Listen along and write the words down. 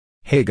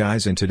Hey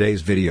guys, in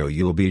today's video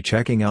you'll be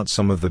checking out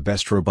some of the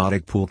best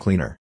robotic pool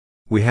cleaner.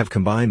 We have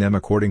combined them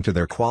according to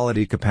their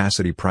quality,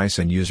 capacity, price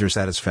and user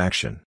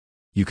satisfaction.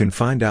 You can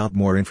find out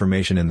more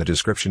information in the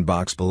description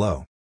box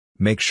below.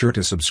 Make sure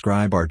to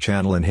subscribe our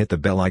channel and hit the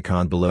bell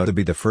icon below to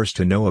be the first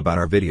to know about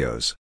our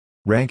videos.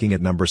 Ranking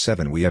at number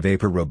 7 we have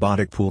Vapor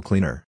Robotic Pool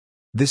Cleaner.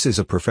 This is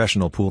a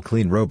professional pool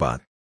clean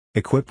robot.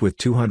 Equipped with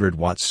 200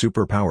 watts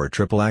superpower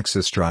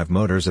triple-axis drive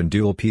motors and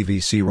dual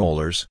PVC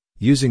rollers,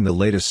 using the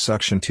latest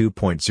Suction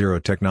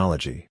 2.0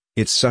 technology,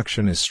 its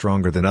suction is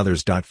stronger than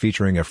others.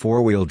 Featuring a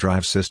 4-wheel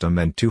drive system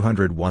and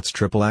 200 watts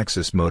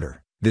triple-axis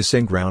motor, this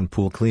in-ground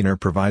pool cleaner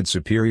provides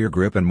superior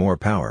grip and more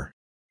power.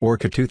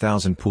 Orca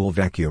 2000 Pool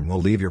Vacuum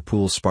will leave your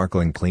pool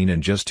sparkling clean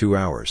in just 2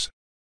 hours.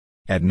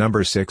 At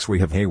number 6 we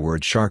have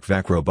Hayward Shark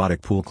Vac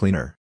Robotic Pool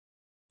Cleaner.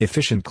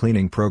 Efficient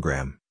cleaning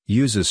program,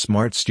 uses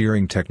smart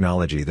steering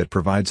technology that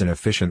provides an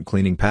efficient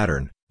cleaning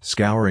pattern,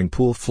 scouring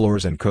pool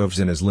floors and coves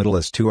in as little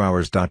as 2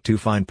 hours. To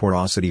fine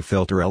porosity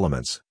filter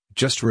elements,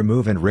 just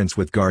remove and rinse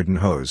with garden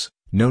hose,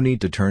 no need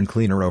to turn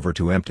cleaner over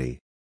to empty.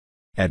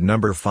 At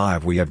number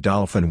 5 we have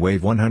Dolphin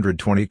Wave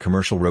 120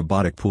 Commercial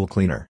Robotic Pool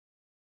Cleaner.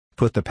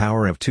 Put the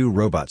power of 2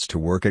 robots to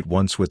work at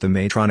once with the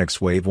Maytronics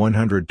Wave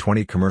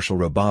 120 Commercial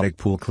Robotic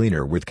Pool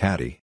Cleaner with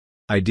Caddy.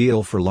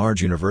 Ideal for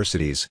large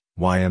universities,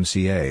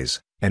 YMCAs,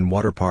 and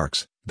water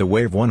parks, the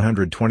Wave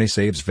 120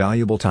 saves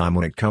valuable time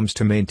when it comes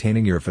to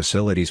maintaining your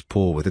facility's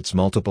pool with its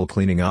multiple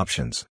cleaning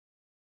options.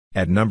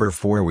 At number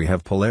 4 we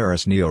have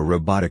Polaris Neo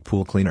Robotic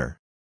Pool Cleaner.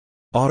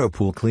 Auto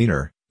Pool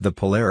Cleaner, the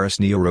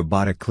Polaris Neo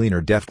Robotic Cleaner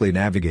deftly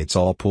navigates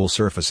all pool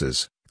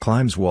surfaces,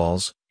 climbs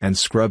walls, and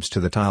scrubs to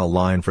the tile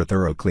line for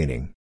thorough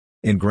cleaning.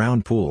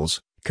 In-ground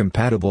pools,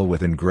 compatible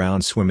with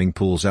in-ground swimming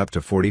pools up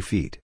to 40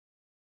 feet.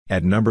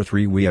 At number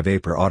 3 we have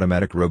Vapor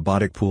Automatic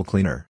Robotic Pool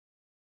Cleaner.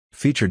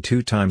 Featured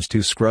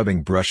 2x2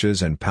 scrubbing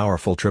brushes and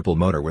powerful triple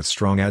motor with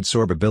strong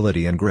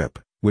adsorbability and grip,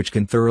 which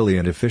can thoroughly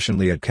and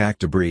efficiently attack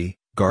debris,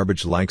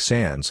 garbage like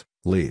sands,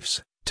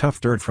 leaves, tough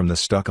dirt from the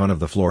stuck-on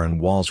of the floor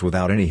and walls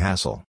without any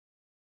hassle.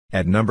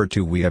 At number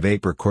 2 we have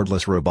Vapor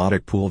Cordless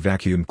Robotic Pool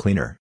Vacuum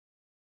Cleaner.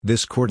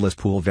 This cordless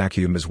pool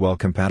vacuum is well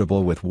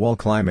compatible with wall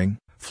climbing,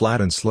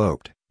 flat and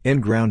sloped,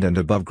 in-ground and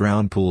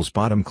above-ground pools.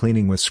 Bottom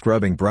cleaning with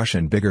scrubbing brush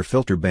and bigger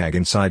filter bag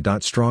inside.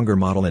 Stronger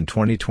model in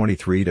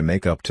 2023 to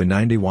make up to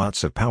 90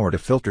 watts of power to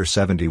filter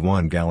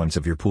 71 gallons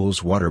of your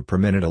pool's water per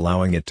minute,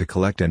 allowing it to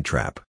collect and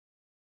trap.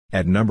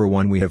 At number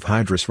 1 we have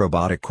Hydrus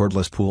Robotic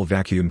Cordless Pool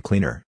Vacuum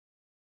Cleaner.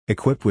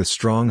 Equipped with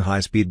strong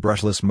high-speed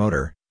brushless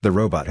motor, the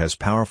robot has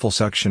powerful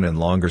suction and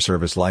longer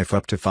service life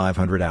up to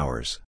 500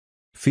 hours.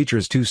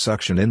 Features 2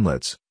 suction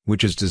inlets,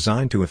 which is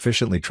designed to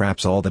efficiently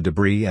traps all the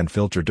debris and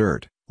filter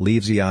dirt,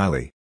 leaves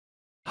easily.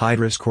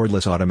 Hydrus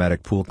Cordless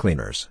Automatic Pool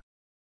Cleaners,